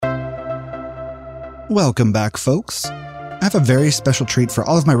Welcome back, folks. I have a very special treat for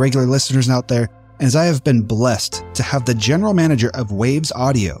all of my regular listeners out there, as I have been blessed to have the general manager of Waves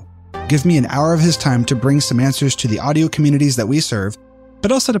Audio give me an hour of his time to bring some answers to the audio communities that we serve,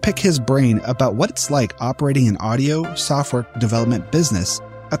 but also to pick his brain about what it's like operating an audio software development business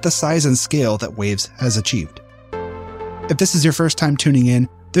at the size and scale that Waves has achieved. If this is your first time tuning in,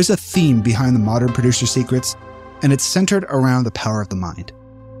 there's a theme behind the Modern Producer Secrets, and it's centered around the power of the mind.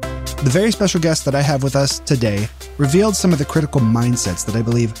 The very special guest that I have with us today revealed some of the critical mindsets that I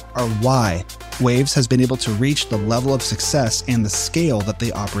believe are why Waves has been able to reach the level of success and the scale that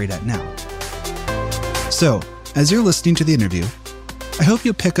they operate at now. So, as you're listening to the interview, I hope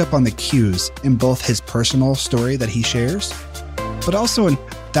you'll pick up on the cues in both his personal story that he shares, but also in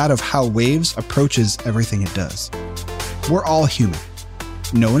that of how Waves approaches everything it does. We're all human.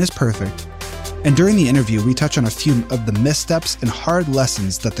 No one is perfect. And during the interview, we touch on a few of the missteps and hard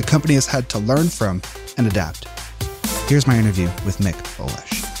lessons that the company has had to learn from and adapt. Here's my interview with Mick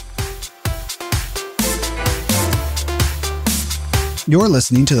Olesh. You're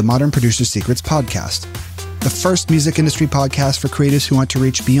listening to the Modern Producer Secrets podcast, the first music industry podcast for creatives who want to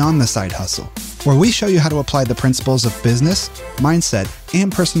reach beyond the side hustle, where we show you how to apply the principles of business, mindset,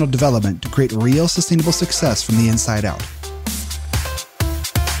 and personal development to create real sustainable success from the inside out.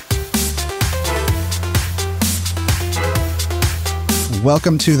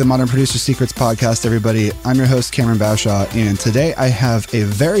 Welcome to the Modern Producer Secrets podcast, everybody. I'm your host, Cameron Bashaw, and today I have a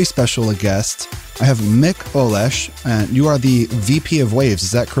very special guest. I have Mick Olesh, and you are the VP of Waves,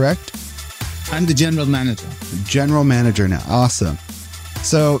 is that correct? I'm the general manager. General manager now, awesome.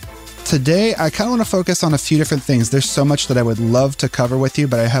 So today I kind of want to focus on a few different things. There's so much that I would love to cover with you,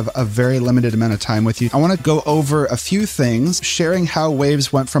 but I have a very limited amount of time with you. I want to go over a few things, sharing how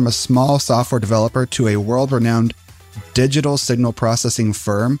Waves went from a small software developer to a world-renowned digital signal processing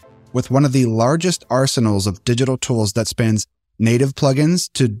firm with one of the largest arsenals of digital tools that spans native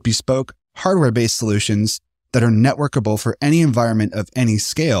plugins to bespoke hardware-based solutions that are networkable for any environment of any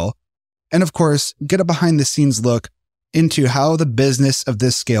scale. And of course, get a behind-the-scenes look into how the business of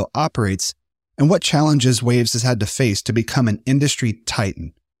this scale operates and what challenges Waves has had to face to become an industry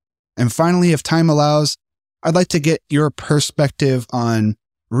titan. And finally, if time allows, I'd like to get your perspective on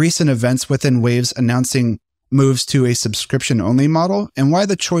recent events within Waves announcing moves to a subscription-only model and why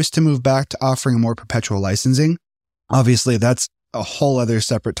the choice to move back to offering more perpetual licensing. Obviously, that's a whole other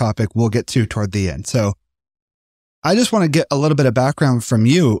separate topic we'll get to toward the end. So I just want to get a little bit of background from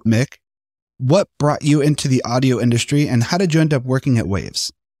you, Mick. What brought you into the audio industry and how did you end up working at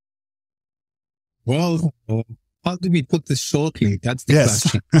Waves? Well, how do we put this shortly? That's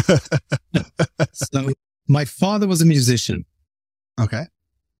the question. So my father was a musician. Okay.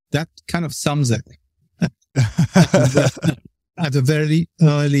 That kind of sums it. At a very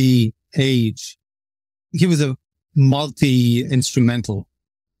early age, he was a multi-instrumental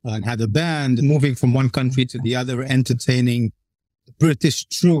and had a band moving from one country to the other, entertaining British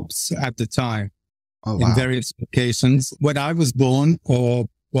troops at the time in various occasions. When I was born, when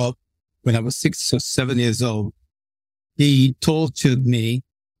I was 6 or 7 years old, he tortured me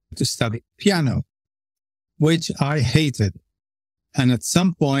to study piano, which I hated. And at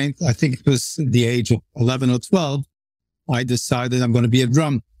some point, I think it was the age of 11 or 12, I decided I'm going to be a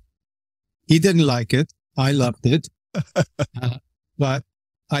drummer. He didn't like it. I loved it. But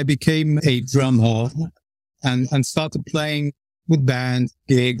I became a drummer and started playing with band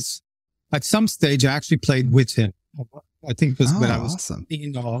gigs. At some stage, I actually played with him. I think it was when I was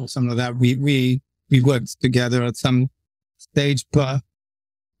 16 or something like that. We worked together at some stage, but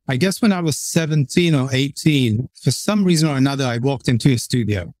I guess when I was 17 or 18, for some reason or another, I walked into a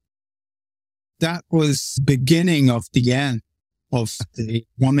studio. That was beginning of the end of the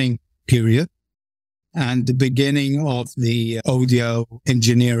drumming period and the beginning of the audio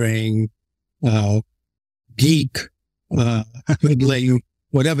engineering, geek,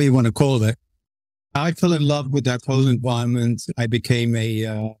 whatever you want to call it. I fell in love with that whole environment. I became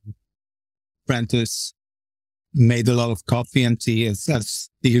a apprentice, made a lot of coffee and tea as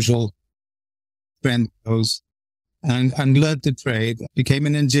the usual trend goes, and learned the trade, became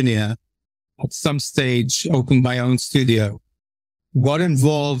an engineer. At some stage, opened my own studio, got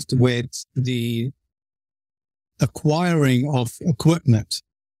involved with the acquiring of equipment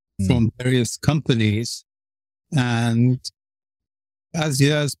from various companies. And as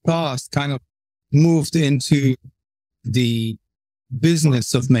years passed, kind of moved into the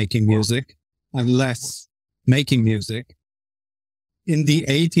business of making music and less making music. In the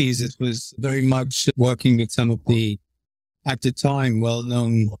 80s, it was very much working with some of the, at the time,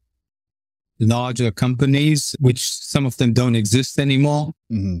 well-known larger companies, which some of them don't exist anymore.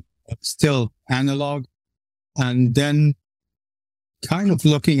 still analog. And then kind of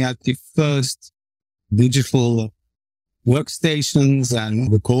looking at the first digital workstations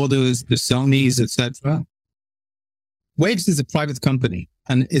and recorders, the Sonys, etc. Waves is a private company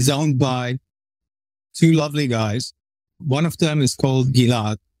and is owned by two lovely guys. One of them is called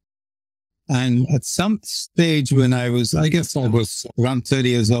Gilad. And at some stage when I was around 30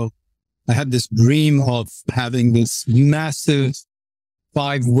 years old, I had this dream of having this massive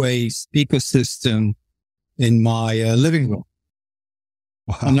 5-way speaker system in my living room.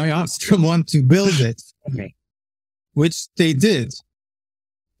 Wow. And I asked someone to build it, which they did.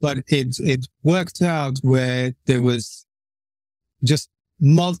 But it worked out where there was just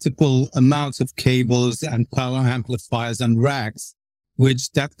multiple amounts of cables and power amplifiers and racks,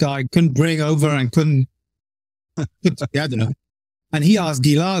 which that guy couldn't bring over and couldn't put together. And he asked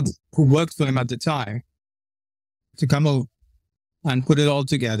Gilad, who worked for him at the time, to come over and put it all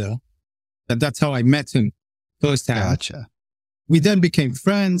together. And that's how I met him firsthand. Gotcha. We then became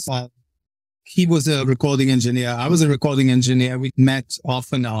friends. He was a recording engineer. I was a recording engineer. We met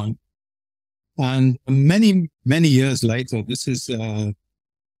off and on. And many, many years later, this is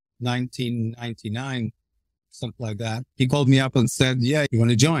 1999, something like that. He called me up and said, yeah, you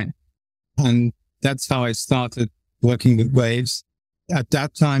want to join? And that's how I started working with Waves. At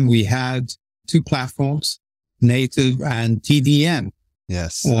that time, we had 2 platforms, Native and TDM.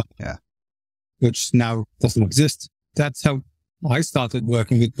 Yes. Yeah. Which now doesn't exist. That's how I started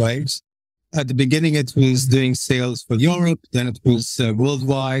working with Waves. At the beginning, it was doing sales for Europe. Then it was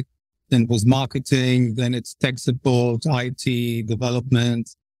worldwide. Then it was marketing. Then it's tech support, IT, development,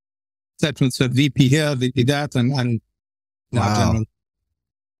 etc. So VP here, VP that, and now wow. general.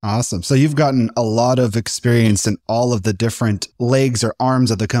 Awesome. So you've gotten a lot of experience in all of the different legs or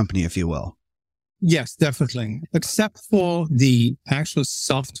arms of the company, if you will. Yes, definitely. Except for the actual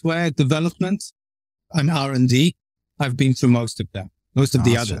software development and R&D, I've been through most of them, most of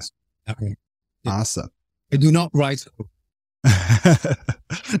the others. Okay. Yeah. Awesome. I do not write.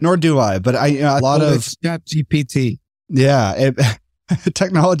 Nor do I, but a lot of ChatGPT. Yeah,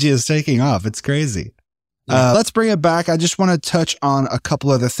 technology is taking off. It's crazy. Yeah. Let's bring it back. I just want to touch on a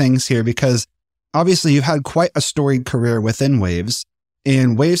couple other things here because obviously you've had quite a storied career within Waves,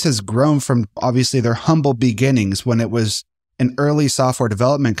 and Waves has grown from obviously their humble beginnings when it was an early software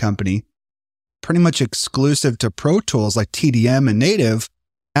development company, pretty much exclusive to Pro Tools like TDM and Native.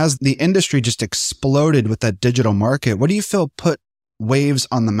 As the industry just exploded with that digital market, what do you feel put Waves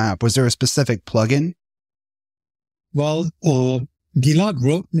on the map? Was there a specific plugin? Well, Gilad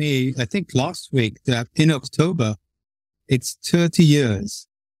wrote me, I think last week, that in October, it's 30 years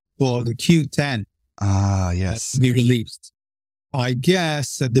for the Q10. Ah, yes. To be released. I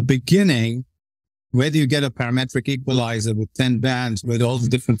guess at the beginning, whether you get a parametric equalizer with 10 bands with all the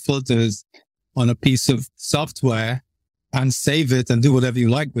different filters on a piece of software and save it and do whatever you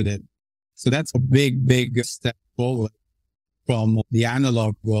like with it. So that's a big, big step forward from the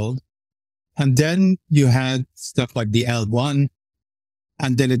analog world. And then you had stuff like the L1,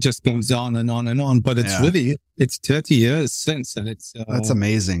 and then it just goes on and on and on. But it's it's 30 years since, and it's... That's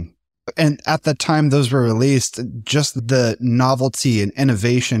amazing. And at the time those were released, just the novelty and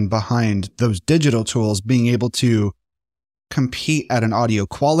innovation behind those digital tools being able to compete at an audio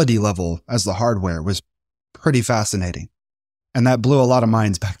quality level as the hardware was pretty fascinating. And that blew a lot of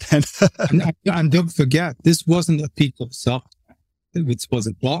minds back then. and don't forget, this wasn't a piece of software. It was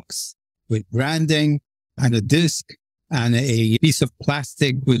a box with branding and a disc and a piece of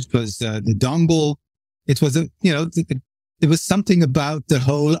plastic, which was the dongle. It was there was something about the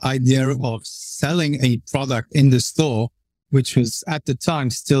whole idea of selling a product in the store, which was at the time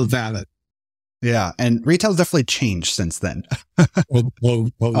still valid. Yeah. And retail's definitely changed since then.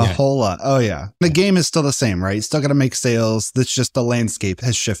 A whole lot. Oh, yeah. The game is still the same, right? You still got to make sales. That's just the landscape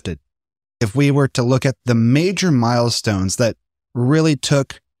has shifted. If we were to look at the major milestones that really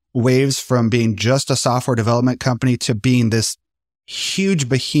took Waves from being just a software development company to being this huge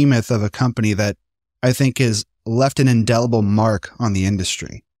behemoth of a company that I think is left an indelible mark on the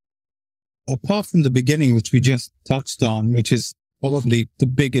industry. Apart from the beginning, which we just touched on, which is probably the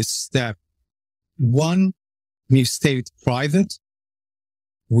biggest step. One, we've stayed private.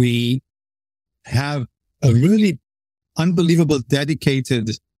 We have a really unbelievable dedicated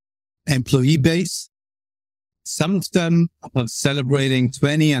employee base. Some of them are celebrating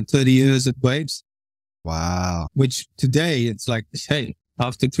 20 and 30 years at Waves. Wow. Which today it's like, hey,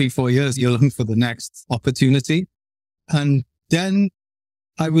 after 3-4 years, you're looking for the next opportunity. And then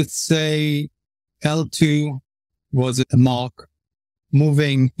I would say L2 was a mark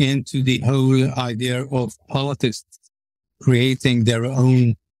moving into the whole idea of artists creating their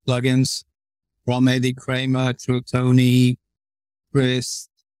own plugins from Eddie Kramer through Tony, Chris,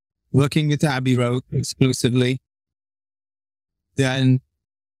 working with Abbey Road exclusively, then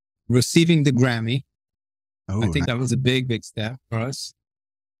receiving the Grammy. Oh, I think that was a big, big step for us.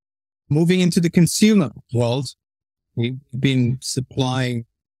 Moving into the consumer world, we've been supplying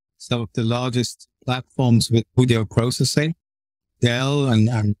some of the largest platforms with audio processing, Dell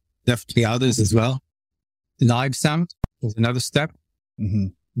and definitely others as well. Live Sound was another step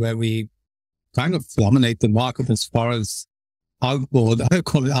where we kind of dominate the market as far as outboard, I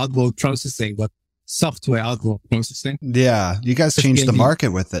call it outboard processing, but software outboard processing. Yeah, you guys changed the market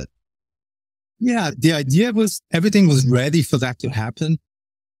with it. Yeah, the idea was everything was ready for that to happen.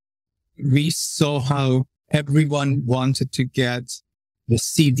 We saw how everyone wanted to get the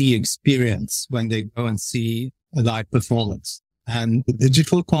CD experience when they go and see a live performance. And the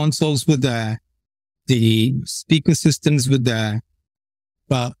digital consoles were there, the speaker systems were there,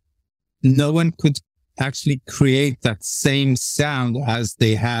 but no one could actually create that same sound as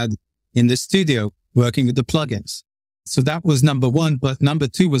they had in the studio working with the plugins. So that was number one, but number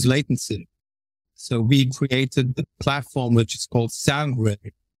two was latency. So we created the platform, which is called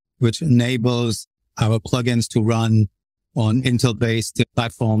SoundGrid, which enables our plugins to run on Intel-based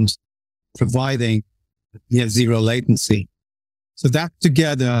platforms, providing near zero latency. So that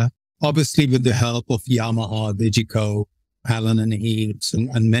together, obviously with the help of Yamaha, Digico, Allen and Heath,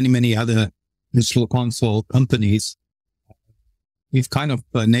 and many, many other digital console companies, we've kind of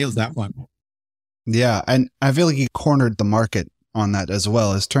nailed that one. Yeah, and I feel like you cornered the market on that as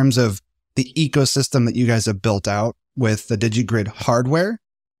well, as terms of the ecosystem that you guys have built out with the DigiGrid hardware,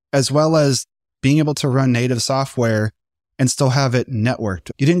 as well as being able to run native software and still have it networked.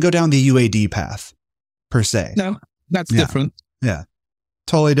 You didn't go down the UAD path, per se. No, that's different. Yeah.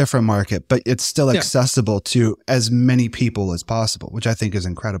 Totally different market, but it's still accessible to as many people as possible, which I think is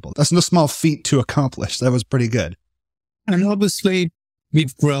incredible. That's no small feat to accomplish. That was pretty good. And obviously,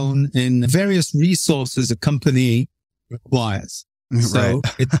 we've grown in various resources a company requires. So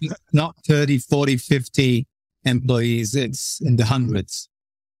it's not 30, 40, 50 employees. It's in the hundreds.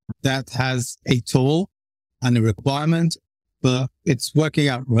 That has a toll and a requirement, but it's working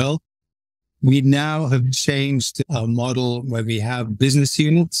out well. We now have changed our model where we have business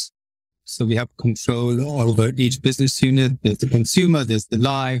units. So we have control over each business unit. There's the consumer, there's the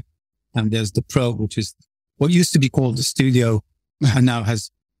live, and there's the pro, which is what used to be called the studio and now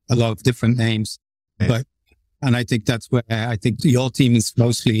has a lot of different names. And I think that's where I think your team is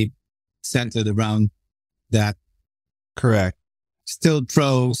mostly centered around that. Correct. Still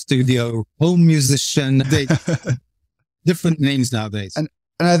pro, studio, home musician, different names nowadays. And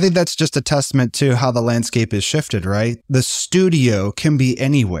I think that's just a testament to how the landscape is shifted, right? The studio can be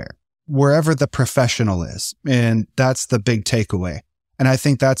anywhere, wherever the professional is. And that's the big takeaway. And I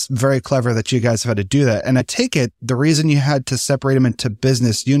think that's very clever that you guys have had to do that. And I take it the reason you had to separate them into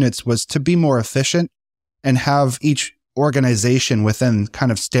business units was to be more efficient and have each organization within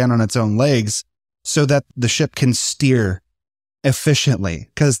kind of stand on its own legs so that the ship can steer efficiently.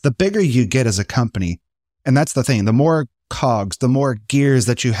 Because the bigger you get as a company, and that's the thing, the more cogs, the more gears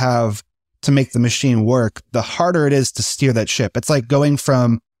that you have to make the machine work, the harder it is to steer that ship. It's like going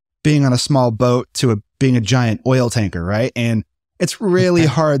from being on a small boat to being a giant oil tanker, right? And it's really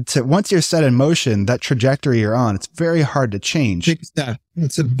hard to, once you're set in motion, that trajectory you're on, it's very hard to change. Big step.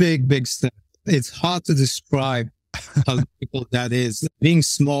 It's a big, big step. It's hard to describe how difficult that is. Being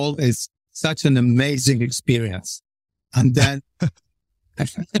small is such an amazing experience. And then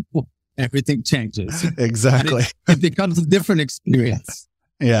everything changes. Exactly. It becomes a different experience.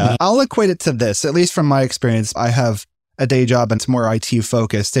 Yeah. I'll equate it to this, at least from my experience. I have a day job and it's more IT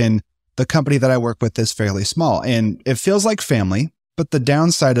focused, and the company that I work with is fairly small and it feels like family. But the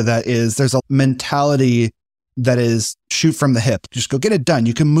downside of that is there's a mentality that is shoot from the hip. Just go get it done.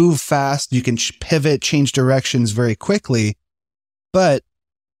 You can move fast. You can pivot, change directions very quickly. But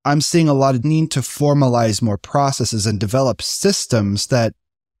I'm seeing a lot of need to formalize more processes and develop systems that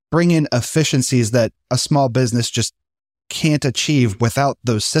bring in efficiencies that a small business just can't achieve without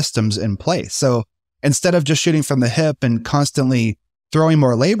those systems in place. So instead of just shooting from the hip and constantly throwing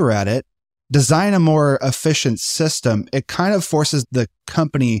more labor at it, design a more efficient system. It kind of forces the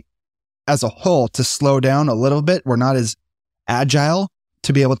company as a whole to slow down a little bit. We're not as agile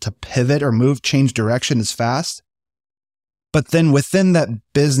to be able to pivot or move, change direction as fast. But then within that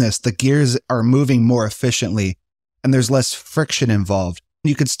business, the gears are moving more efficiently and there's less friction involved.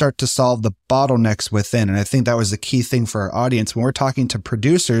 You could start to solve the bottlenecks within. And I think that was the key thing for our audience. When we're talking to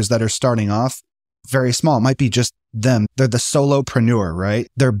producers that are starting off very small, it might be just them. They're the solopreneur, right?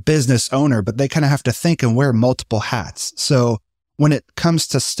 They're business owner, but they kind of have to think and wear multiple hats. So when it comes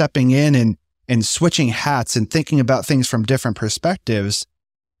to stepping in and switching hats and thinking about things from different perspectives,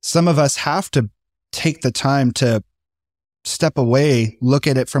 some of us have to take the time to step away, look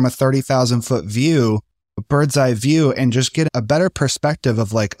at it from a 30,000 foot view, a bird's eye view, and just get a better perspective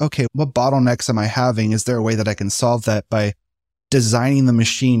of like, okay, what bottlenecks am I having? Is there a way that I can solve that by designing the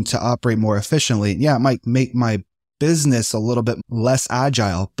machine to operate more efficiently? Yeah, it might make my business a little bit less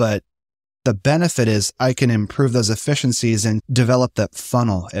agile, but the benefit is I can improve those efficiencies and develop that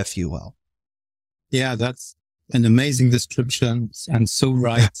funnel, if you will. Yeah, that's an amazing description and so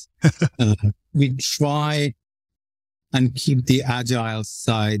right. We try and keep the agile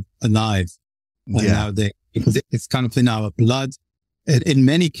side alive nowadays because it's kind of in our blood. In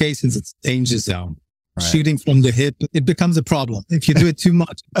many cases, it's danger zone. Right. Shooting from the hip, it becomes a problem. If you do it too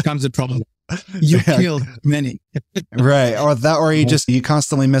much, it becomes a problem. You kill many. Right. Or you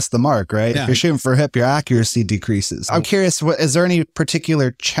constantly miss the mark, right? Yeah. If you're shooting for hip, your accuracy decreases. I'm curious, is there any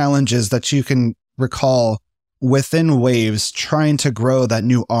particular challenges that you can recall within Waves trying to grow that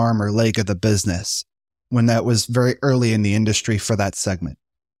new arm or leg of the business when that was very early in the industry for that segment?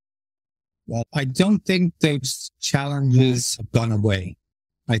 Well, I don't think those challenges have gone away.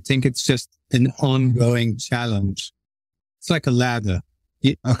 I think it's just an ongoing challenge. It's like a ladder.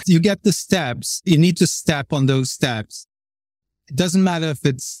 You get the steps. You need to step on those steps. It doesn't matter if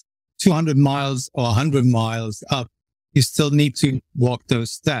it's 200 miles or 100 miles up. You still need to walk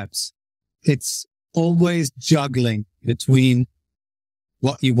those steps. It's always juggling between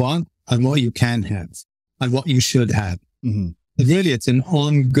what you want and what you can have and what you should have. Mm-hmm. Really, it's an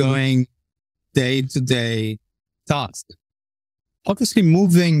ongoing day-to-day task. Obviously,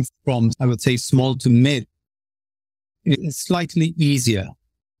 moving from, I would say, small to mid is slightly easier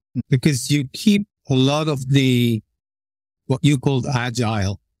because you keep a lot of what you call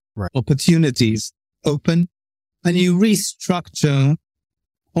agile opportunities open, and you restructure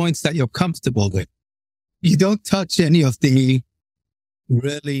points that you're comfortable with. You don't touch any of the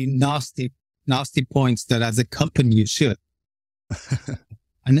really nasty points that as a company you should.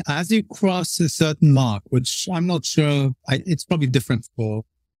 And as you cross a certain mark, which I'm not sure, it's probably different for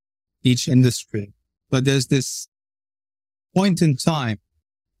each industry, but there's this point in time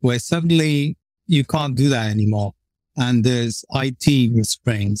where suddenly you can't do that anymore. And there's IT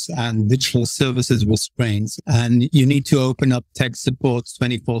restraints and digital services restraints, and you need to open up tech support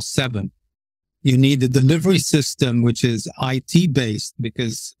 24/7. You need a delivery system, which is IT based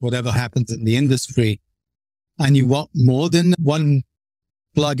because whatever happens in the industry, and you want more than one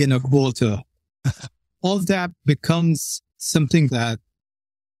plug in a quarter. All that becomes something that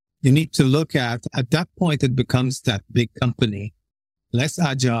you need to look at. At that point, it becomes that big company, less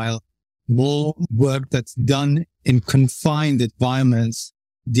agile, more work that's done in confined environments,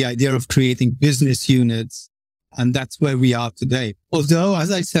 the idea of creating business units. And that's where we are today. Although,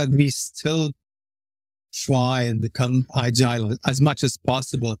 as I said, we still try and become agile as much as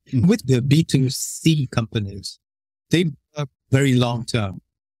possible with the B2C companies. They work very long term.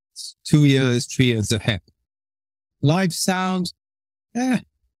 It's 2 years, 3 years ahead. Live sound,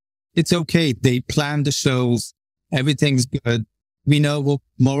 it's okay. They plan the shows. Everything's good. We know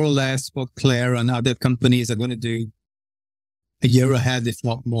more or less what Claire and other companies are going to do a year ahead, if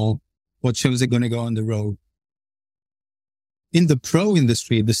not more, what shows are going to go on the road. In the pro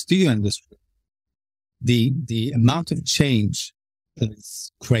industry, the studio industry, the amount of change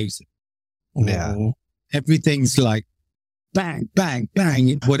is crazy. Yeah. Everything's like bang, bang,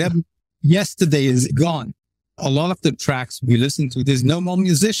 bang. Whatever yesterday is gone. A lot of the tracks we listen to, there's no more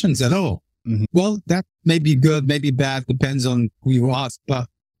musicians at all. Mm-hmm. Well, that may be good, maybe bad, depends on who you ask. But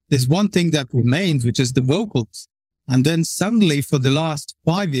there's one thing that remains, which is the vocals. And then suddenly for the last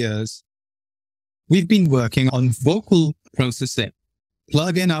 5 years, we've been working on vocal processing,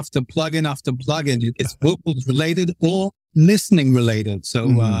 plug-in after plug-in after plug-in. It's vocals related or listening related.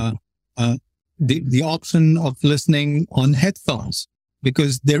 So, the option of listening on headphones,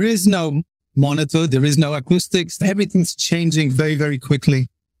 because there is no monitor, there is no acoustics. Everything's changing very, very quickly.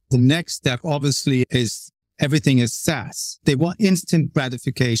 The next step, obviously, is everything is SaaS. They want instant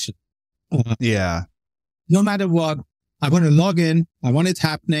gratification. No matter what, I want to log in. I want it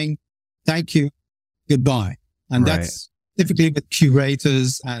happening. Thank you. Goodbye. And that's typically with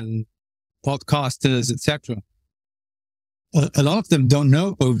curators and podcasters, etc. A lot of them don't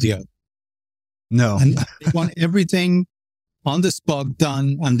know audio. No. And they want everything on the spot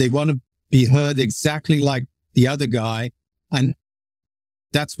done, and they want to be heard exactly like the other guy. And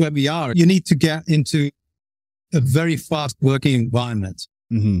that's where we are. You need to get into a very fast working environment,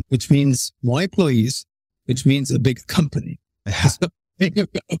 which means more employees, which means a big company. Yeah. So,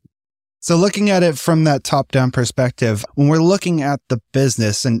 So looking at it from that top-down perspective, when we're looking at the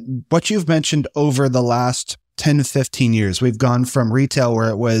business and what you've mentioned over the last 10, 15 years, we've gone from retail where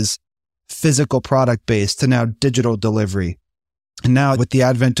it was physical product-based to now digital delivery. And now with the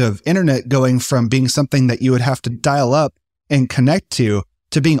advent of internet going from being something that you would have to dial up and connect to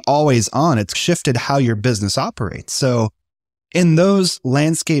being always on, it's shifted how your business operates. So in those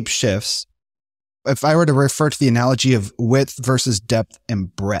landscape shifts, if I were to refer to the analogy of width versus depth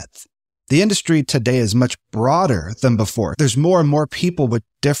and breadth, the industry today is much broader than before. There's more and more people with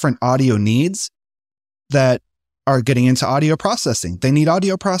different audio needs that are getting into audio processing. They need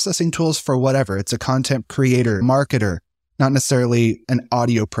audio processing tools for whatever. It's a content creator, marketer, not necessarily an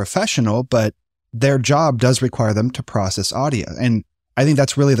audio professional, but their job does require them to process audio. And I think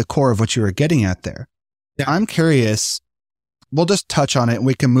that's really the core of what you were getting at there. Yeah. I'm curious, we'll just touch on it and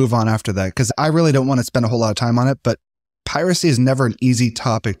we can move on after that because I really don't want to spend a whole lot of time on it, but piracy is never an easy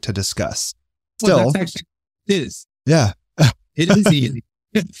topic to discuss. Still, well, that's actually, it is. Yeah. It is easy.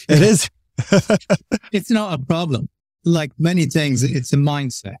 It is. It's not a problem. Like many things, it's a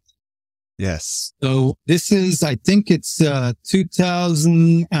mindset. Yes. So this is, I think it's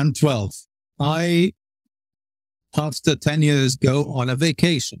 2012. I, after 10 years, go on a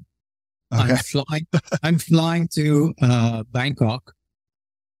vacation. Okay. I'm flying to Bangkok.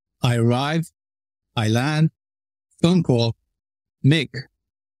 I arrive, I land, phone call, Mick,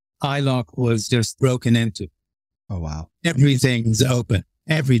 iLok was just broken into. Oh, wow. Everything's open.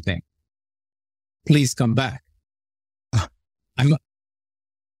 Everything. Please come back. I'm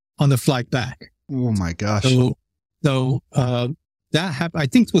on the flight back. Oh my gosh. So that happened, I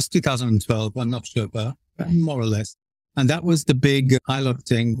think it was 2012. I'm not sure, but more or less. And that was the big iLok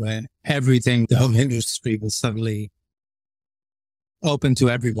thing where everything, the whole industry was suddenly open to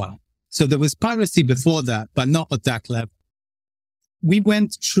everyone. So there was piracy before that, but not at that level. We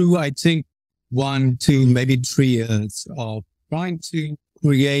went through, I think, 1, 2, maybe 3 years of trying to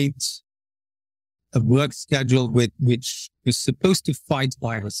create a work schedule which was supposed to fight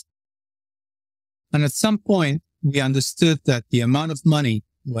piracy. And at some point, we understood that the amount of money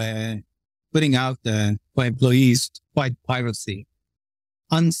we're putting out there for employees to fight piracy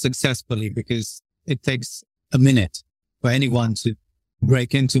unsuccessfully, because it takes a minute for anyone to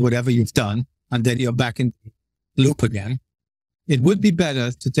break into whatever you've done, and then you're back in the loop again. It would be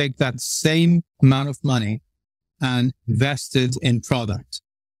better to take that same amount of money and invest it in product.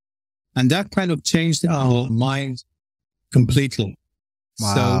 And that kind of changed our mind completely.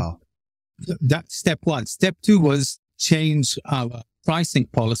 Wow. So that's step one. Step two was change our pricing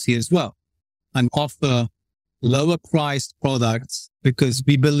policy as well and offer lower priced products, because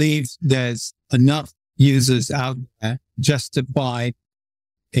we believe there's enough users out there justify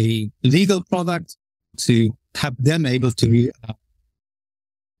a legal product to have them able to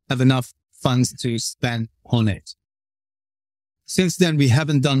have enough funds to spend on it. Since then, we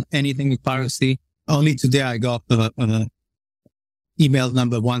haven't done anything with piracy. Only today I got email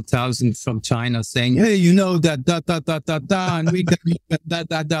number 1000 from China saying, hey, you know that, and we can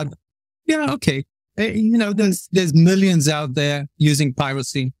that. Yeah, okay. You know, there's millions out there using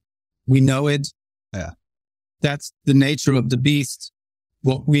piracy. We know it. Yeah. That's the nature of the beast.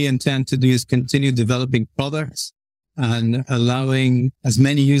 What we intend to do is continue developing products and allowing as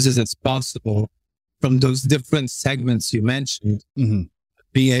many users as possible from those different segments you mentioned,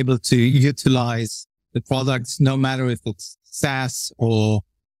 be able to utilize the products, no matter if it's SaaS or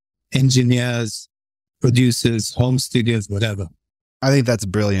engineers, producers, home studios, whatever. I think that's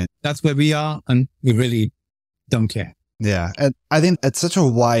brilliant. That's where we are, and we really don't care. Yeah. And I think it's such a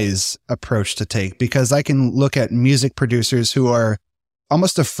wise approach to take, because I can look at music producers who are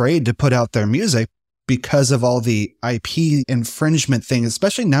almost afraid to put out their music because of all the IP infringement things,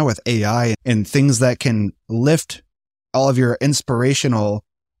 especially now with AI and things that can lift all of your inspirational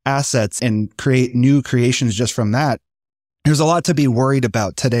assets and create new creations just from that. There's a lot to be worried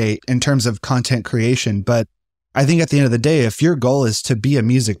about today in terms of content creation. But I think at the end of the day, if your goal is to be a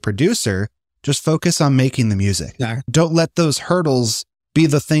music producer, just focus on making the music. Yeah. Don't let those hurdles be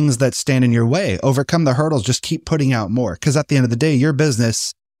the things that stand in your way. Overcome the hurdles. Just keep putting out more. Because at the end of the day, your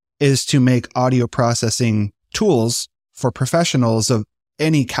business is to make audio processing tools for professionals of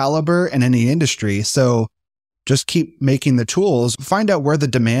any caliber and any industry. So just keep making the tools, find out where the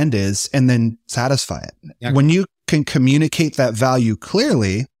demand is, and then satisfy it. Yeah. When you can communicate that value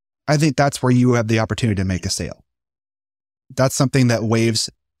clearly, I think that's where you have the opportunity to make a sale. That's something that Waves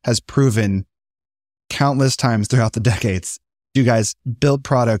has proven countless times throughout the decades. You guys build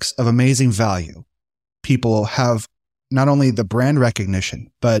products of amazing value. People have not only the brand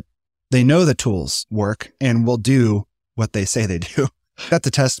recognition, but they know the tools work and will do what they say they do. That's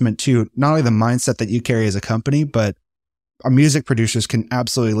a testament to not only the mindset that you carry as a company, but our music producers can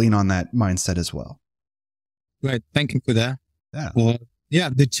absolutely lean on that mindset as well. Right. Thank you for that. Yeah.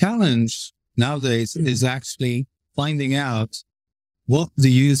 The challenge nowadays is actually finding out what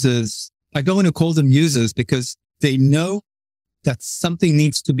the users, I don't want to call them users because they know that something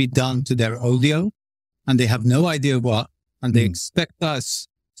needs to be done to their audio and they have no idea what, and they expect us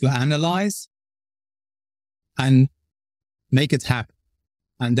to analyze and make it happen.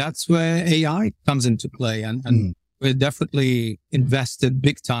 And that's where AI comes into play. And we're definitely invested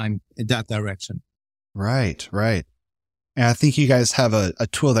big time in that direction. Right. And I think you guys have a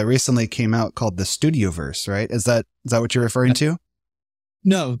tool that recently came out called the Studioverse, right? Is that what you're referring to?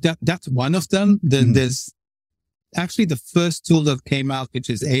 No, that's one of them. There's actually the first tool that came out, which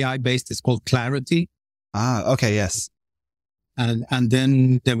is AI based, is called Clarity. Okay. Yes. And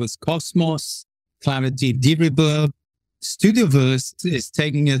then there was Cosmos, Clarity, D-Reverb. Studioverse is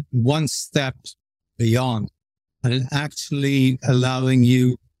taking it one step beyond and actually allowing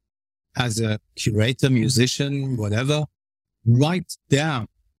you as a curator, musician, whatever, write down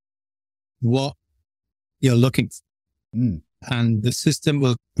what you're looking for. And the system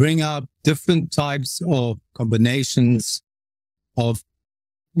will bring up different types of combinations of,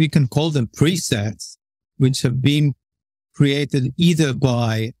 we can call them presets, which have been created either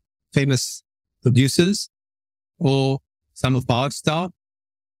by famous producers or some of our staff.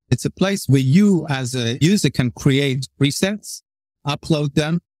 It's a place where you as a user can create presets, upload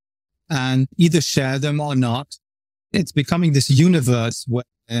them, and either share them or not. It's becoming this universe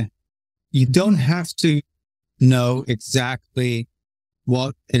where you don't have to know exactly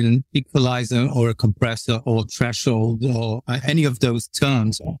what an equalizer or a compressor or threshold or any of those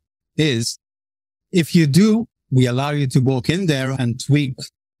terms is. If you do, we allow you to walk in there and tweak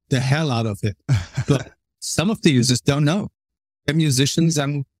the hell out of it. But some of the users don't know. They're musicians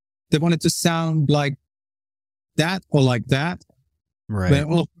and they want it to sound like that or like that. Right. We're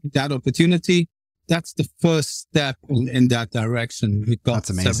offering that opportunity. That's the first step in that direction. That's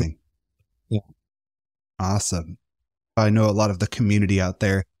amazing. Yeah. Awesome. I know a lot of the community out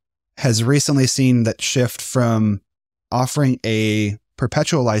there has recently seen that shift from offering a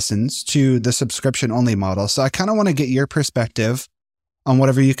perpetual license to the subscription only model. So I kind of want to get your perspective on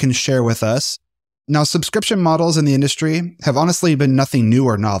whatever you can share with us. Now, subscription models in the industry have honestly been nothing new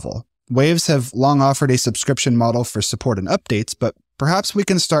or novel. Waves have long offered a subscription model for support and updates, but perhaps we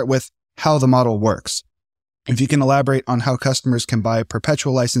can start with how the model works. If you can elaborate on how customers can buy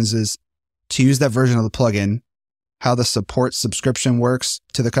perpetual licenses to use that version of the plugin, how the support subscription works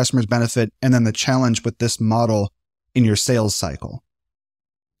to the customer's benefit, and then the challenge with this model in your sales cycle.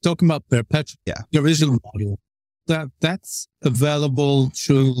 Talking about perpetual, the original model, that's available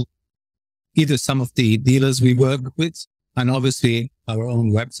through either some of the dealers we work with and obviously our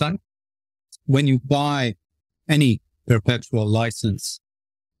own website. When you buy any perpetual license,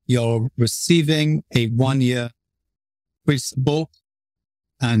 you're receiving a 1-year free support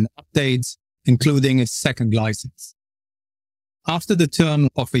and updates, including a second license. After the term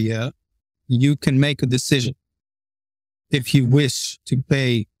of a year, you can make a decision if you wish to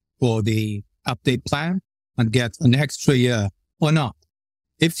pay for the update plan and get an extra year or not.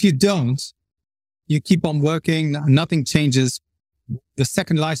 If you don't, you keep on working, nothing changes. The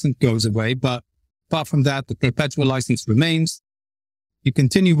second license goes away, but apart from that, the perpetual license remains. You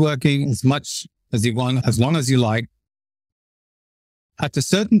continue working as much as you want, as long as you like. At a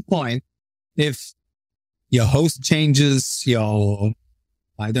certain point, if your host changes, your,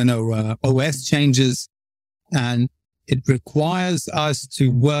 OS changes, and it requires us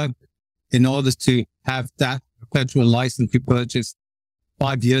to work in order to have that perpetual license we purchased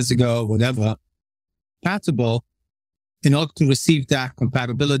 5 years ago, whatever, compatible. In order to receive that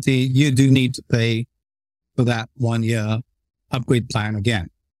compatibility, you do need to pay for that 1-year upgrade plan again.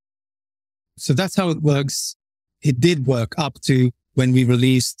 So that's how it works. It did work up to when we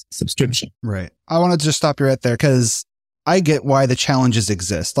released subscription. Right. I want to just stop you right there because I get why the challenges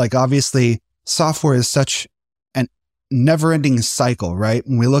exist. Like obviously software is such an never-ending cycle, right?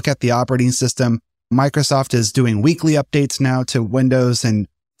 When we look at the operating system, Microsoft is doing weekly updates now to Windows and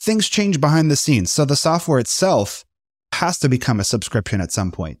things change behind the scenes. So the software itself has to become a subscription at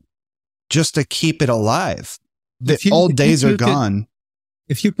some point just to keep it alive. The old days are gone.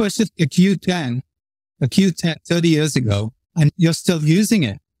 If you purchased a Q10 30 years ago and you're still using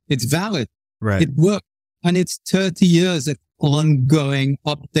it, it's valid. Right. It worked. And it's 30 years of ongoing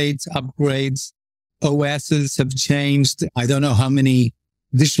updates, upgrades. OSs have changed. I don't know how many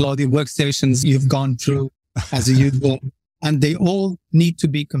digital audio workstations you've gone through as a user. And they all need to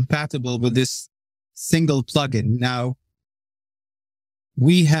be compatible with this single plugin. Now,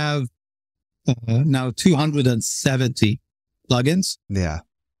 we have now 270 plugins. Yeah,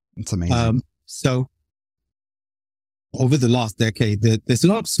 it's amazing. So over the last decade, there's a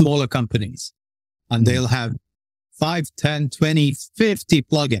lot of smaller companies and they'll have 5, 10, 20, 50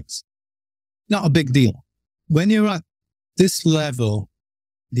 plugins. Not a big deal. When you're at this level,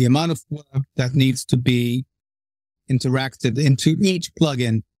 the amount of work that needs to be interacted into each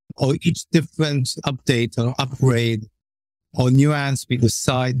plugin or each different update or upgrade or nuance we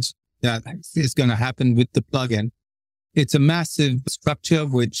decide that is going to happen with the plugin, it's a massive structure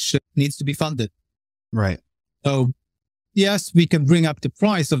which needs to be funded. Right. So yes, we can bring up the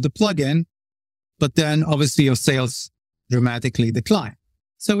price of the plugin, but then obviously your sales dramatically decline.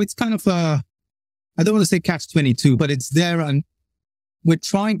 So it's kind of I don't want to say catch-22, but it's there and we're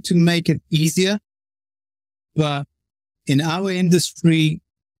trying to make it easier. But in our industry,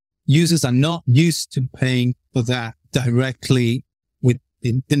 users are not used to paying for that directly with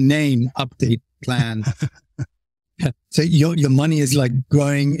the name update plan. So your money is like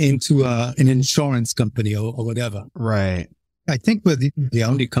going into an insurance company or whatever. Right. I think we're the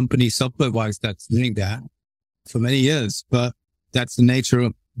only company software-wise that's doing that for many years, but that's the nature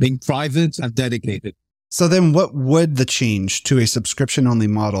of being private and dedicated. So then what would the change to a subscription-only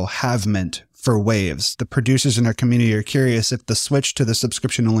model have meant for Waves? The producers in our community are curious if the switch to the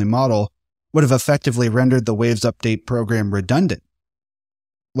subscription-only model would have effectively rendered the Waves update program redundant.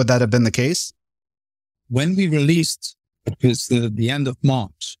 Would that have been the case? When we released, it was the end of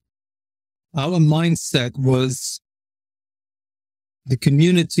March, our mindset was the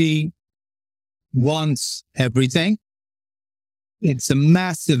community wants everything. It's a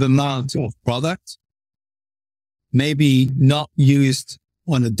massive amount of product, maybe not used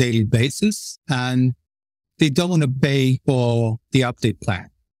on a daily basis, and they don't want to pay for the update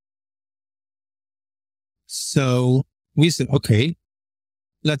plan. So we said, okay,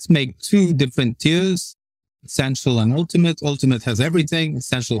 let's make 2 different tiers, Essential and Ultimate. Ultimate has everything.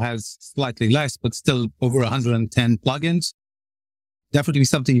 Essential has slightly less, but still over 110 plugins. Definitely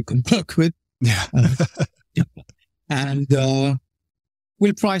something you can work with. Yeah. And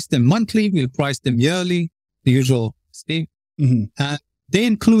we'll price them monthly. We'll price them yearly, the usual Steve. Mm-hmm. And they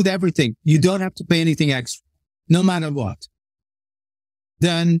include everything. You don't have to pay anything extra, no matter what.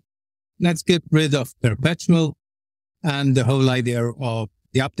 Then let's get rid of perpetual and the whole idea of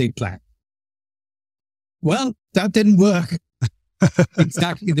the update plan. Well, that didn't work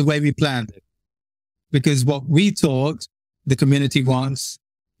exactly the way we planned it, because what we thought the community wants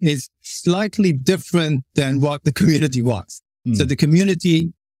is slightly different than what the community wants. Mm. So the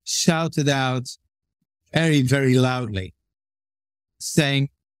community shouted out very, very loudly saying,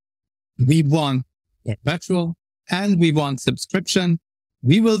 we want perpetual and we want subscription.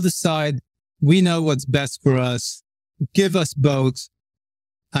 We will decide. We know what's best for us. Give us both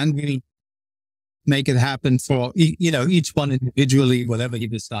and we'll make it happen for, each one individually, whatever he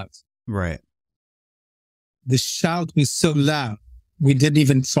decides. Right. The shout was so loud, we didn't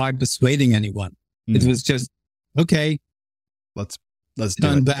even try persuading anyone. Mm. It was just, okay, let's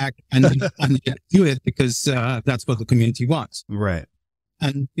turn back and do it because that's what the community wants. Right.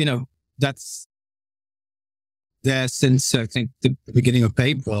 And, that's there since, I think, the beginning of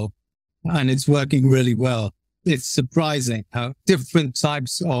April, and it's working really well. It's surprising how different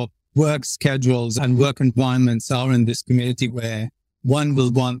types of work schedules and work environments are in this community, where one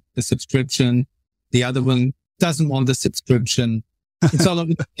will want the subscription, the other one doesn't want the subscription. It's all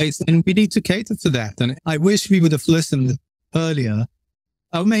over the place, and we need to cater to that. And I wish we would have listened earlier.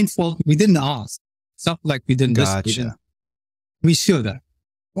 Our main fault, we didn't ask. It's not like we didn't listen. We should have.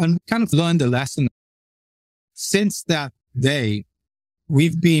 And we kind of learned a lesson. Since that day,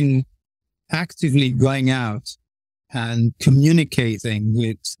 we've been actively going out and communicating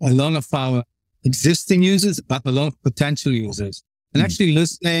with a lot of our existing users, but a lot of potential users, and actually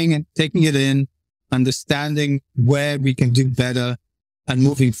listening and taking it in, understanding where we can do better and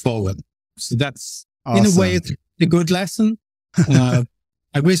moving forward. So that's, awesome. In a way, it's a good lesson.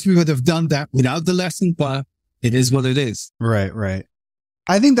 I wish we would have done that without the lesson, but it is what it is. Right, right.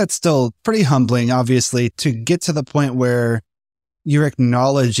 I think that's still pretty humbling, obviously, to get to the point where you're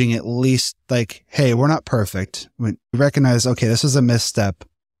acknowledging at least like, hey, we're not perfect. We recognize, okay, this is a misstep.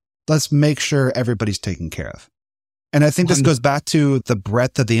 Let's make sure everybody's taken care of. And I think this goes back to the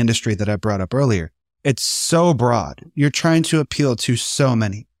breadth of the industry that I brought up earlier. It's so broad. You're trying to appeal to so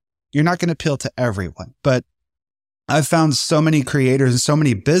many. You're not going to appeal to everyone, but I've found so many creators and so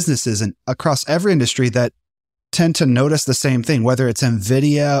many businesses and across every industry that tend to notice the same thing, whether it's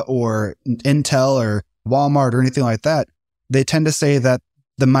NVIDIA or Intel or Walmart or anything like that. They tend to say that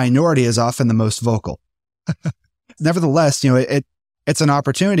the minority is often the most vocal. Nevertheless, it it's an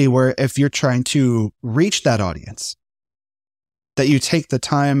opportunity where if you're trying to reach that audience, that you take the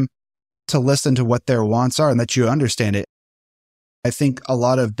time to listen to what their wants are and that you understand it. I think a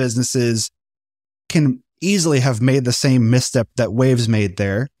lot of businesses can easily have made the same misstep that Waves made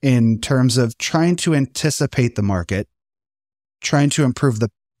there in terms of trying to anticipate the market, trying to improve the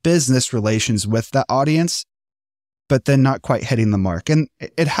business relations with that audience, but then not quite hitting the mark. And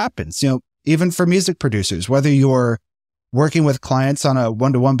it happens, even for music producers, whether you're working with clients on a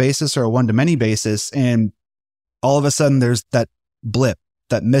one-to-one basis or a one-to-many basis, and all of a sudden there's that blip,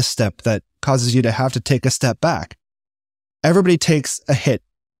 that misstep that causes you to have to take a step back. Everybody takes a hit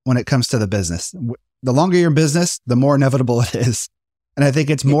when it comes to the business. The longer you're in business, the more inevitable it is. And I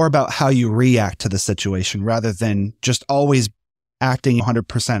think it's more about how you react to the situation rather than just always acting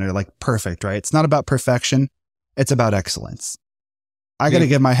 100% or like perfect, right? It's not about perfection. It's about excellence. I got to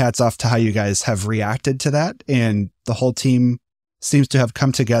give my hats off to how you guys have reacted to that. And the whole team seems to have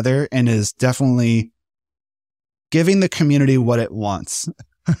come together and is definitely giving the community what it wants.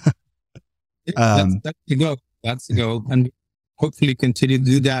 That's the goal. That's the goal. And hopefully continue to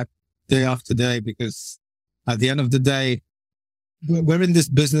do that day after day, because at the end of the day, we're in this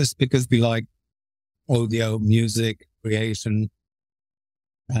business because we like audio, music, creation,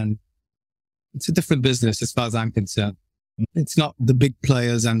 and it's a different business as far as I'm concerned. It's not the big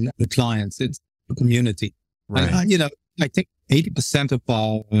players and the clients, it's the community. Right. And, I think 80% of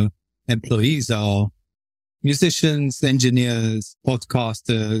our employees are musicians, engineers,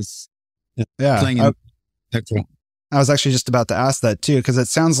 podcasters, playing etc. I was actually just about to ask that too, because it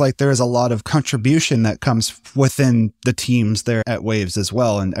sounds like there is a lot of contribution that comes within the teams there at Waves as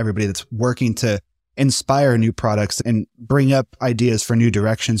well, and everybody that's working to inspire new products and bring up ideas for new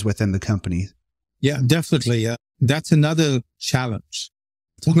directions within the company. Yeah, definitely. That's another challenge.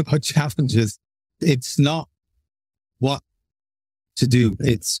 Talking about challenges, it's not what to do,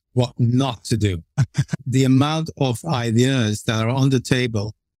 it's what not to do. The amount of ideas that are on the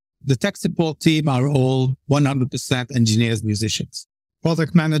table. The tech support team are all 100% engineers, musicians.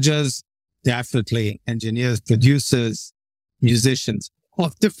 Product managers, definitely engineers, producers, musicians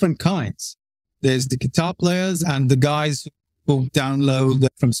of different kinds. There's the guitar players and the guys who download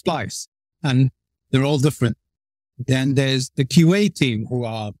from Splice, and they're all different. Then there's the QA team who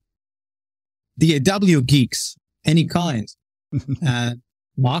are the DAW geeks, any kind, and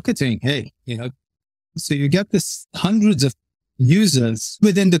marketing. Hey, so you get this hundreds of users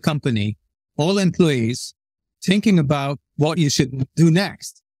within the company, all employees, thinking about what you should do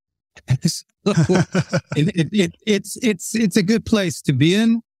next. It's a good place to be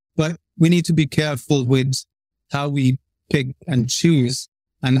in, but we need to be careful with how we pick and choose.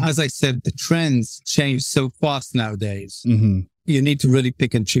 And as I said, the trends change so fast nowadays. Mm-hmm. You need to really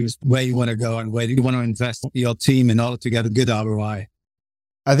pick and choose where you want to go and where you want to invest your team in order to get a good ROI.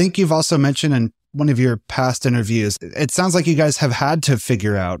 I think you've also mentioned in one of your past interviews, it sounds like you guys have had to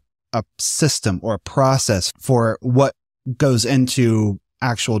figure out a system or a process for what goes into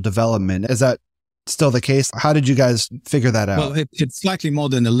actual development. Is that still the case? How did you guys figure that out? Well, it's slightly more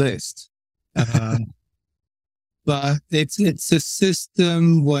than a list. But it's a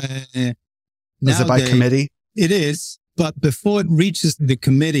system where is it by committee? It is, but before it reaches the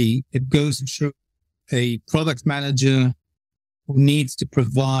committee, it goes through a product manager who needs to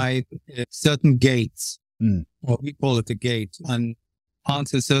provide certain gates, or we call it a gate, and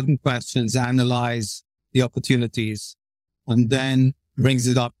answer certain questions, analyze the opportunities, and then brings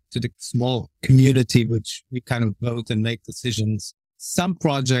it up to the small community, which we kind of vote and make decisions. Some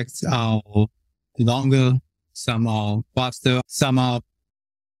projects are longer, some are faster, some are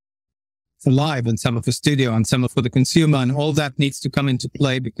for live and some are for studio and some are for the consumer, and all that needs to come into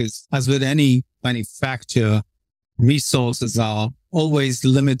play because as with any manufacturer, resources are always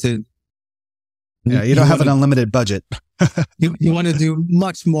limited. Yeah, you don't have an unlimited budget. you want to do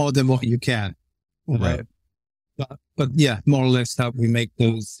much more than what you can. Right. But yeah, more or less how we make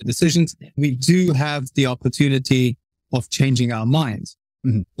those decisions. We do have the opportunity of changing our minds.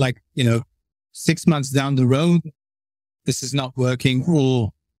 Mm-hmm. Like, 6 months down the road, this is not working,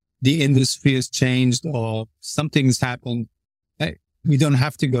 or the industry has changed, or something's happened. Hey, we don't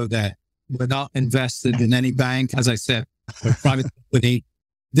have to go there. We're not invested in any bank. As I said, we're a private company.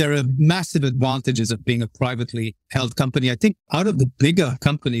 There are massive advantages of being a privately held company. I think out of the bigger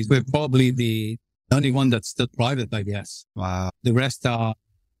companies, we're probably the only one that's still private, I guess. Wow. The rest are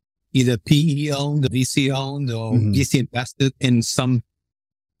either PE owned, VC owned, or VC invested in some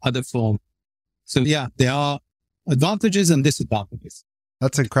other form. So yeah, there are advantages and disadvantages.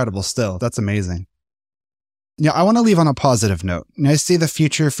 That's incredible still. That's amazing. Yeah, I want to leave on a positive note. And I see the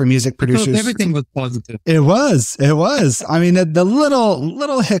future for music producers. Everything was positive. It was. I mean, the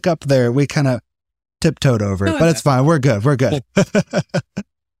little hiccup there, we kind of tiptoed over it, but it's fine. We're good.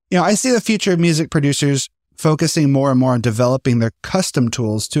 I see the future of music producers focusing more and more on developing their custom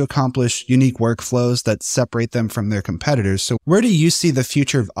tools to accomplish unique workflows that separate them from their competitors. So where do you see the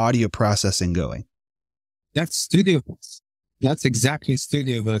future of audio processing going? That's Studioverse. That's exactly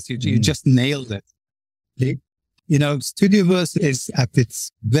Studioverse. You just nailed it. Studioverse is at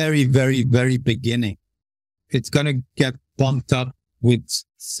its very, very, very beginning. It's going to get bumped up with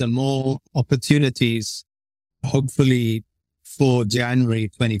some more opportunities, hopefully for January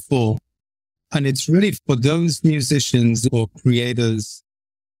 24. And it's really for those musicians or creators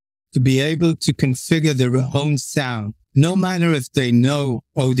to be able to configure their own sound, no matter if they know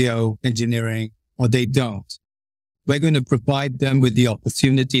audio engineering or they don't. We're going to provide them with the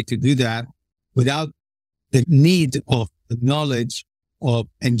opportunity to do that without the need of the knowledge of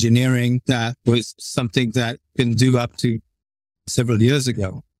engineering that was something that you can do up to several years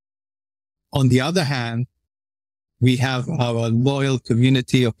ago. On the other hand, we have our loyal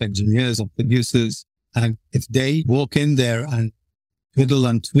community of engineers and producers. And if they walk in there and twiddle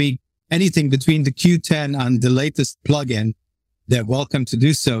and tweak anything between the Q10 and the latest plugin, they're welcome to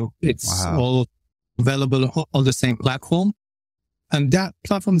do so. It's all available on the same platform. And that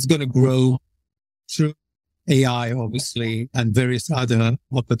platform is going to grow through AI, obviously, and various other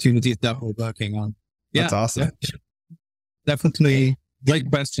opportunities that we're working on. That's awesome. Definitely. Great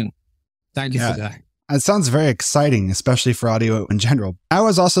question. Thank you for that. It sounds very exciting, especially for audio in general. I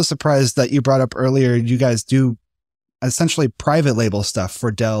was also surprised that you brought up earlier, you guys do essentially private label stuff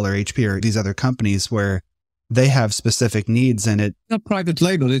for Dell or HP or these other companies where they have specific needs in it. Not private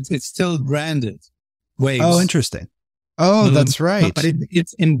label. It's still branded. Waves. Oh, interesting. Oh, that's right. But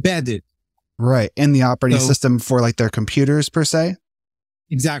it's embedded. Right. In the operating system for like their computers per se?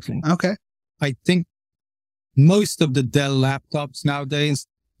 Exactly. Okay. I think most of the Dell laptops nowadays,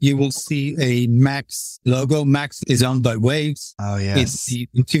 you will see a Max logo. Max is owned by Waves. Oh, yes. It's the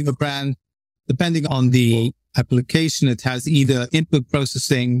consumer brand. Depending on the application, it has either input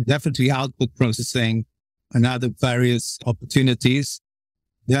processing, definitely output processing, and other various opportunities.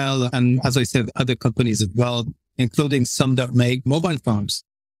 Dell, and as I said, other companies as well, including some that make mobile phones.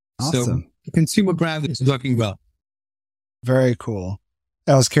 Awesome. So the consumer brand is working well. Very cool.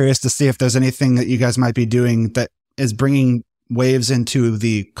 I was curious to see if there's anything that you guys might be doing that is bringing Waves into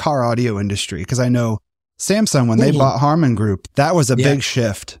the car audio industry. Because I know Samsung, when they bought Harman Group, that was a big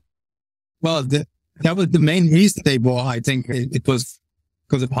shift. Well, that was the main reason they bought. I think it was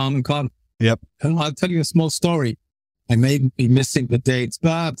because of Harman Kardon. Yep. And I'll tell you a small story. I may be missing the dates,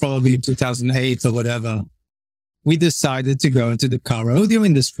 but probably 2008 or whatever. We decided to go into the car audio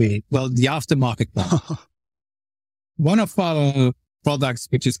industry. Well, the aftermarket one. One of our products,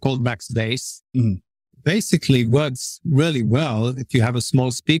 which is called Max Bass, basically works really well if you have a small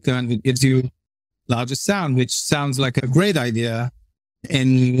speaker and it gives you larger sound, which sounds like a great idea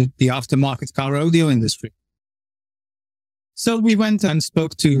in the aftermarket car audio industry. So we went and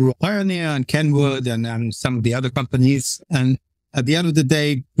spoke to Pioneer and Kenwood and some of the other companies. And at the end of the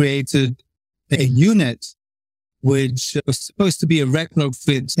day, created a unit which was supposed to be a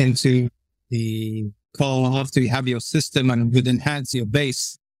retrofit into the car after you have your system and would enhance your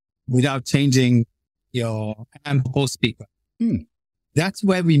bass without changing your amp or speaker. That's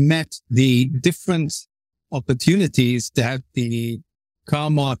where we met the different opportunities that the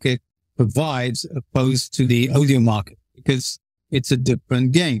car market provides opposed to the audio market, because it's a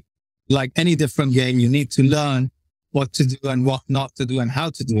different game. Like any different game, you need to learn what to do and what not to do and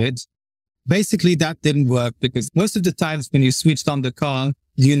how to do it. Basically, that didn't work because most of the times when you switched on the car,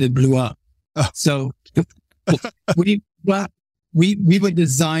 the unit blew up. So we were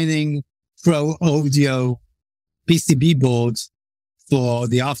designing pro audio PCB boards for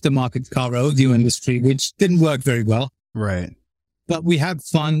the aftermarket car audio industry, which didn't work very well. Right. But we had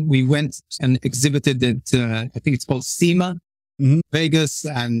fun. We went and exhibited at, I think it's called SEMA, Vegas,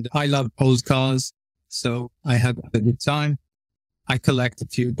 and I love old cars. So I had a good time. I collect a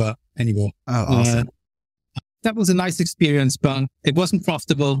few, but anyway. Oh, awesome. That was a nice experience, but it wasn't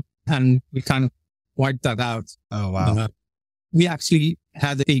profitable and we kind of wiped that out. Oh, wow. We actually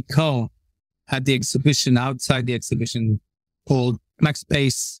had a car at the exhibition, outside the exhibition, called Max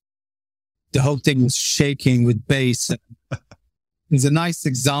Bass. The whole thing was shaking with bass. It's a nice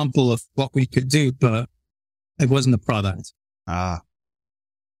example of what we could do, but it wasn't a product.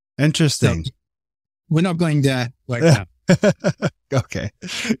 Interesting. So we're not going there right now. Okay.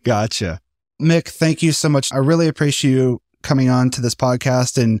 Gotcha. Mick, thank you so much. I really appreciate you coming on to this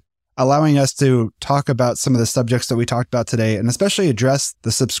podcast. And allowing us to talk about some of the subjects that we talked about today, and especially address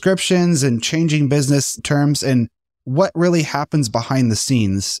the subscriptions and changing business terms and what really happens behind the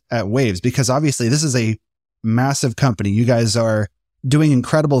scenes at Waves, because obviously this is a massive company. You guys are doing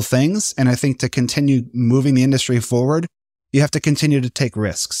incredible things. And I think to continue moving the industry forward, you have to continue to take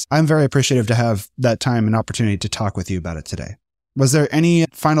risks. I'm very appreciative to have that time and opportunity to talk with you about it today. Was there any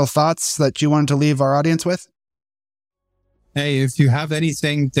final thoughts that you wanted to leave our audience with? Hey, if you have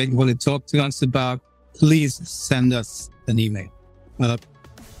anything that you want to talk to us about, please send us an email.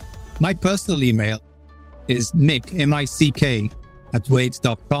 My personal email is Mick, M-I-C-K,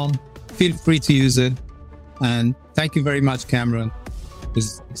 @waves.com. Feel free to use it. And thank you very much, Cameron. It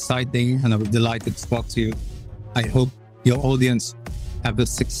was exciting and I was delighted to talk to you. I hope your audience have a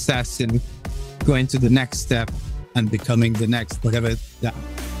success in going to the next step and becoming the next, whatever that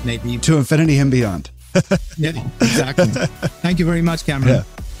may be. To infinity and beyond. Yeah, exactly. Thank you very much, Cameron. Yeah.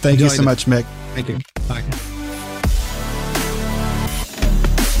 Thank you so much, Mick. Thank you. Bye.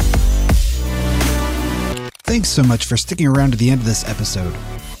 Thanks so much for sticking around to the end of this episode.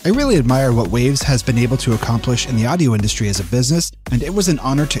 I really admire what Waves has been able to accomplish in the audio industry as a business, and it was an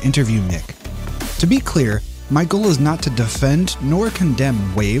honor to interview Mick. To be clear, my goal is not to defend nor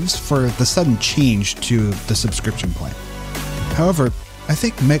condemn Waves for the sudden change to the subscription plan. However, I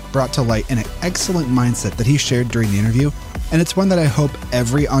think Mick brought to light an excellent mindset that he shared during the interview, and it's one that I hope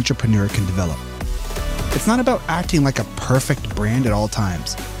every entrepreneur can develop. It's not about acting like a perfect brand at all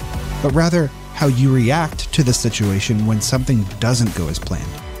times, but rather how you react to the situation when something doesn't go as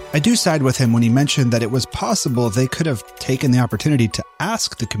planned. I do side with him when he mentioned that it was possible they could have taken the opportunity to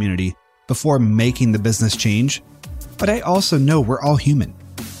ask the community before making the business change, but I also know we're all human.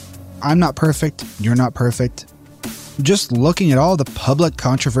 I'm not perfect, you're not perfect. Just looking at all the public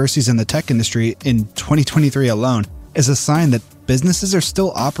controversies in the tech industry in 2023 alone is a sign that businesses are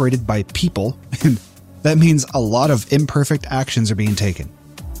still operated by people, and that means a lot of imperfect actions are being taken.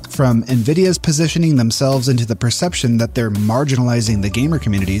 From NVIDIA's positioning themselves into the perception that they're marginalizing the gamer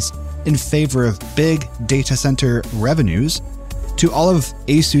communities in favor of big data center revenues, to all of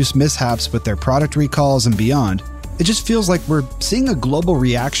ASUS mishaps with their product recalls and beyond, it just feels like we're seeing a global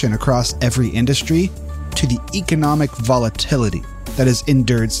reaction across every industry to the economic volatility that has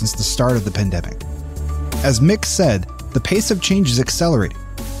endured since the start of the pandemic. As Mick said, the pace of change is accelerating.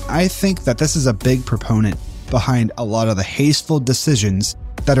 I think that this is a big proponent behind a lot of the hasteful decisions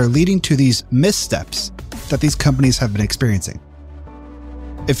that are leading to these missteps that these companies have been experiencing.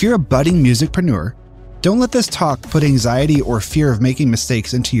 If you're a budding musicpreneur, don't let this talk put anxiety or fear of making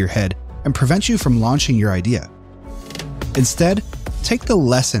mistakes into your head and prevent you from launching your idea. Instead, take the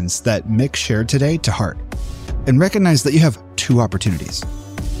lessons that Mick shared today to heart and recognize that you have two opportunities.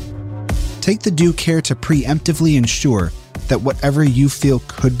 Take the due care to preemptively ensure that whatever you feel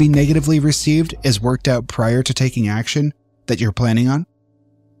could be negatively received is worked out prior to taking action that you're planning on.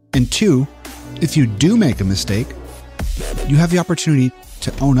 And two, if you do make a mistake, you have the opportunity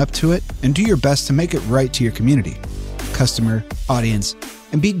to own up to it and do your best to make it right to your community, customer, audience,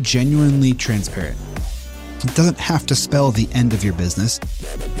 and be genuinely transparent. It doesn't have to spell the end of your business,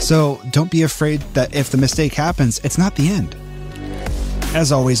 so don't be afraid that if the mistake happens, it's not the end.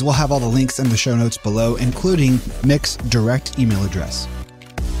 As always, we'll have all the links in the show notes below, including Mick's direct email address.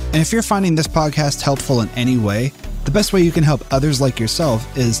 And if you're finding this podcast helpful in any way, the best way you can help others like yourself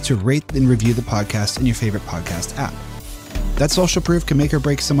is to rate and review the podcast in your favorite podcast app. That social proof can make or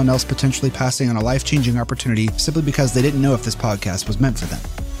break someone else potentially passing on a life-changing opportunity simply because they didn't know if this podcast was meant for them.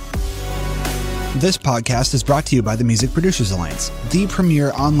 This podcast is brought to you by the Music Producers Alliance, the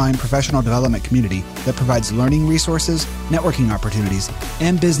premier online professional development community that provides learning resources, networking opportunities,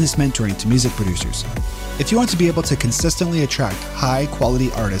 and business mentoring to music producers. If you want to be able to consistently attract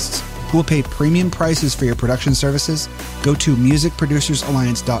high-quality artists who will pay premium prices for your production services, go to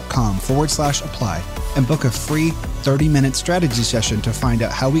musicproducersalliance.com/apply and book a free 30-minute strategy session to find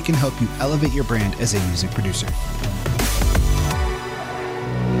out how we can help you elevate your brand as a music producer.